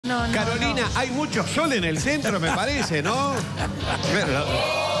No, Carolina, hay mucho sol en el centro, me parece, ¿no? Muy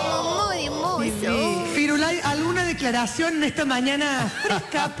hermoso. Firulais, ¿alguna declaración esta mañana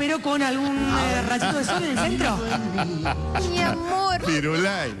fresca, pero con algún rayito de sol en el centro? Mi amor.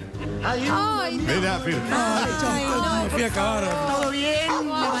 Firulais. Ay, no. Mirá, Ay, no. Fui a acabar. ¿Todo bien?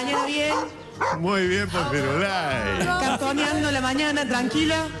 ¿La mañana bien? Muy bien por Firulais. Cartoneando la mañana,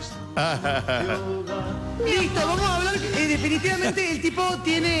 tranquila. Listo, vamos a hablar. Definitivamente el tipo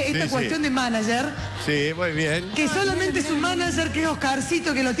tiene esta cuestión de manager. Sí, muy bien. Que solamente su manager, que es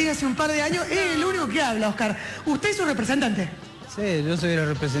Oscarcito, que lo tiene hace un par de años, es el único que habla, Oscar. Usted es su representante. Sí, yo soy el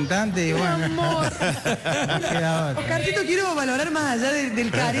representante y bueno. Amor. Oscarcito, quiero valorar más allá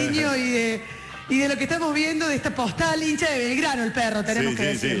del cariño y de lo que estamos viendo, de esta postal, hincha de Belgrano, el perro, tenemos que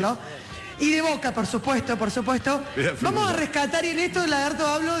decirlo. Y de Boca, por supuesto, por supuesto. Vamos a rescatar, y en esto, Lagarto,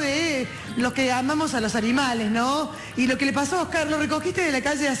 hablo de los que amamos a los animales, ¿no? Y lo que le pasó a Oscar, lo recogiste de la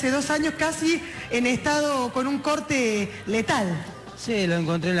calle hace 2 años, casi en estado con un corte letal. Sí, lo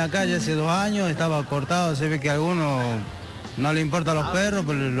encontré en la calle hace 2 años, estaba cortado, se ve que a alguno no le importa a los perros,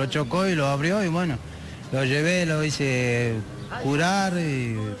 pero lo chocó y lo abrió y bueno, lo llevé, lo hice curar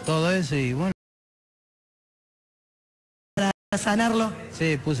y todo eso y bueno. A sanarlo.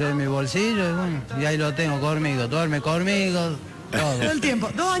 Sí, puse en mi bolsillo y bueno, y ahí lo tengo conmigo, duerme conmigo, todo. Todo el tiempo.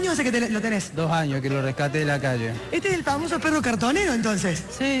 2 años hace que lo tenés. 2 años que lo rescaté de la calle. Este es el famoso perro cartonero, entonces.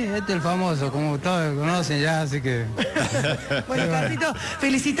 Sí, este es el famoso, como todos conocen ya, así que... Bueno, Carlito,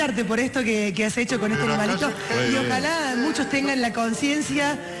 felicitarte por esto que has hecho con este animalito. Y ojalá muchos tengan la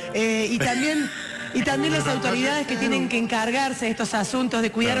conciencia y también las autoridades que tienen que encargarse de estos asuntos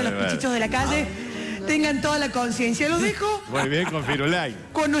de cuidar a los pichichos de la calle tengan toda la conciencia. Lo dejo. Muy bien con Firulais.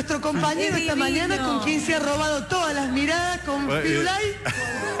 Con nuestro compañero esta mañana, con quien se ha robado todas las miradas, con Firulais.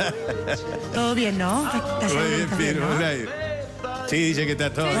 Todo bien, ¿no? Muy bien, Firulais. Sí, dice que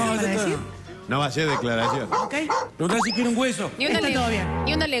está todo bien. No va a ser declaración. ¿Ok? Preguntá si quiere un hueso. Está todo bien.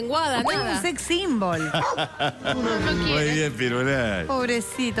 Ni una lenguada, nada. Un sex symbol. Muy bien, Firulais.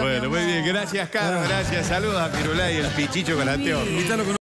 Pobrecito. Bueno, muy bien. Gracias, Caro. Gracias. Saludos a Firulais, el pichicho con anteojos.